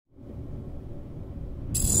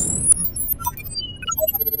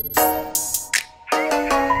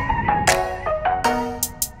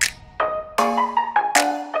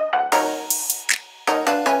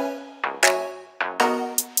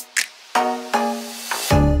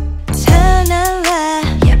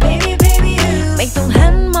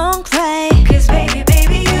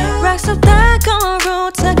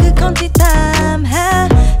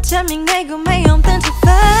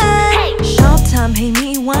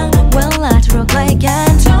งเวลาที่เราใกล้กั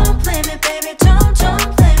น Don't play me baby don't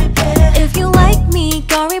play me baby If you like me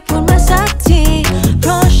ก็รีบพูดมาสักทีเพร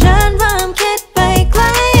าะฉันเริ่มคิดไปไกล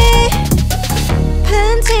พื้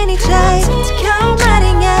นที่ในใจจะเข้ามาไ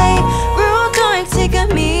ด้ไงรู้ตัวอีกทีก็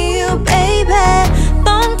มี you baby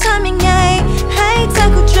ต้องทำยังไงให้เธอ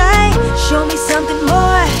เข้าใจ Show me something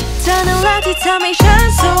more เธอนั่นแหละที่ทำให้ฉัน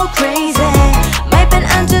so crazy ไม่เป็น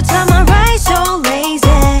อันจะทำอะไร so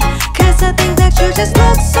lazy Cause I think that you just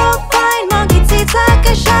look so fine มองกี่ทีเธอ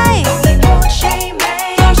ก็ใช่ Only know she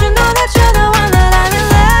made Don't you know that you're the one that I'm in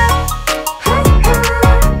love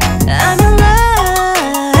I'm in love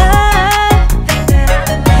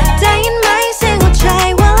ได้ยินไหมเสียงหัวใจ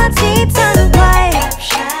เวลาที่เธอนั้นไกล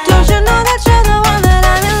Don't you know that you're the one that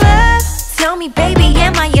I'm in love Tell me baby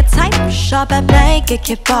am I your type ชอบแบบไหนก็แ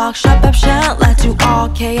ค่บอกชอบแบบฉันและดูออก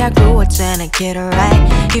แค่อยากรู้ว่าเธอน่ะคิดอะไร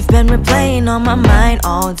You've been replaying on my mind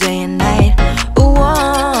all day and night Ooh,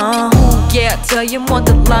 yeah เธอยังมัวแ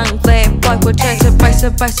ต่ลังเลปล่อยหัวใจเธอไปส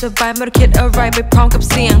บายไม่ต้องคิดอะไรไปพร้อมกับ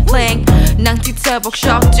เสียงเพลงนั่งที่เธอบอกช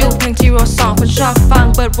อบดูเพลงที่เราสองคนชอบฟัง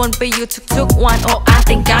เปิดวนไปอยู่ทุกๆวัน Oh I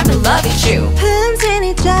think I'm in love with you พื้นที่ใน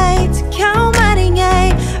ใจจะเข้า